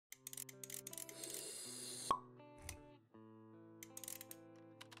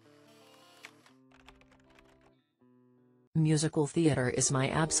Musical theatre is my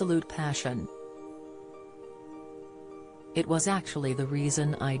absolute passion. It was actually the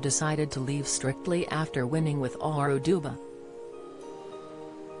reason I decided to leave Strictly after winning with Aruduba.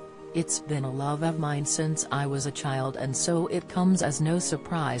 It's been a love of mine since I was a child, and so it comes as no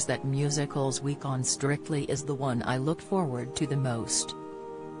surprise that Musicals Week on Strictly is the one I look forward to the most.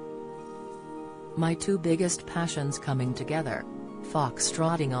 My two biggest passions coming together.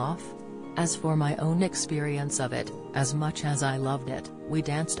 Foxtrotting off. As for my own experience of it, as much as I loved it, we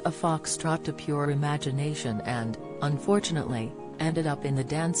danced a foxtrot to pure imagination and, unfortunately, ended up in the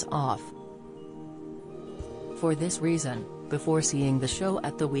dance-off. For this reason, before seeing the show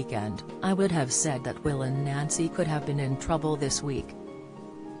at the weekend, I would have said that Will and Nancy could have been in trouble this week.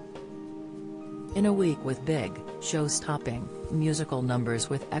 In a week with big, show-stopping, musical numbers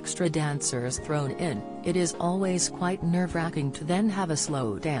with extra dancers thrown in, it is always quite nerve-wracking to then have a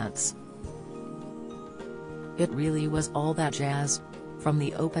slow dance. It really was all that jazz. From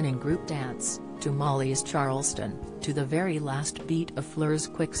the opening group dance, to Molly's Charleston, to the very last beat of Fleur's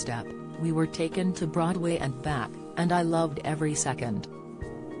quickstep, we were taken to Broadway and back, and I loved every second.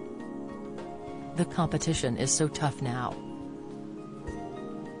 The competition is so tough now.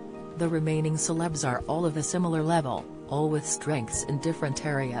 The remaining celebs are all of a similar level, all with strengths in different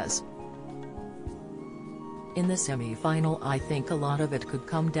areas. In the semi-final, I think a lot of it could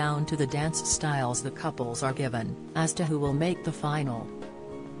come down to the dance styles the couples are given, as to who will make the final.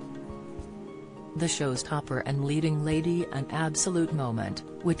 The showstopper and leading lady, an absolute moment,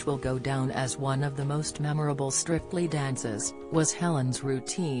 which will go down as one of the most memorable Strictly dances, was Helen's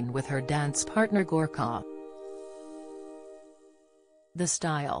routine with her dance partner Gorka. The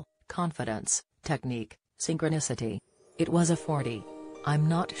style, confidence, technique, synchronicity. It was a 40. I'm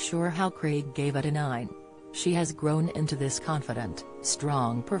not sure how Craig gave it a 9. She has grown into this confident,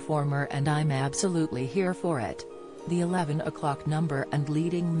 strong performer, and I'm absolutely here for it. The 11 o'clock number and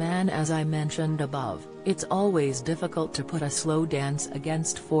leading man, as I mentioned above, it's always difficult to put a slow dance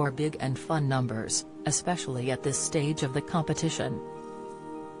against four big and fun numbers, especially at this stage of the competition.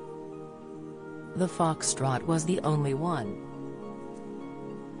 The foxtrot was the only one.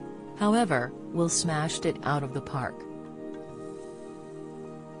 However, Will smashed it out of the park.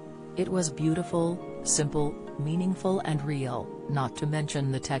 It was beautiful, simple, meaningful and real, not to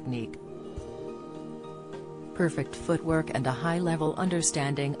mention the technique. Perfect footwork and a high-level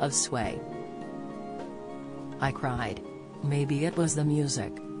understanding of sway. I cried. Maybe it was the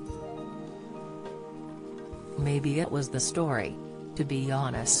music. Maybe it was the story. To be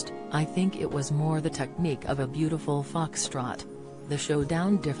honest, I think it was more the technique of a beautiful foxtrot. The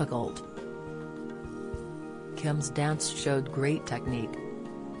showdown difficult. Kim's dance showed great technique.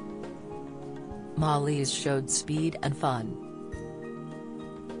 Molly's showed speed and fun.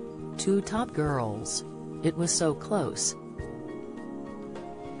 Two top girls. It was so close.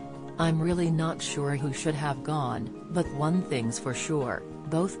 I'm really not sure who should have gone, but one thing's for sure,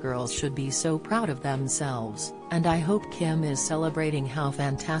 both girls should be so proud of themselves, and I hope Kim is celebrating how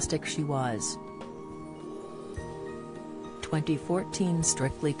fantastic she was. 2014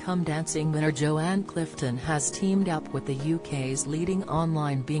 Strictly Come Dancing winner Joanne Clifton has teamed up with the UK's leading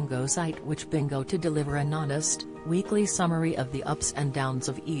online bingo site Which Bingo to deliver an honest, weekly summary of the ups and downs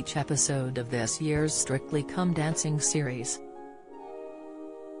of each episode of this year's Strictly Come Dancing series.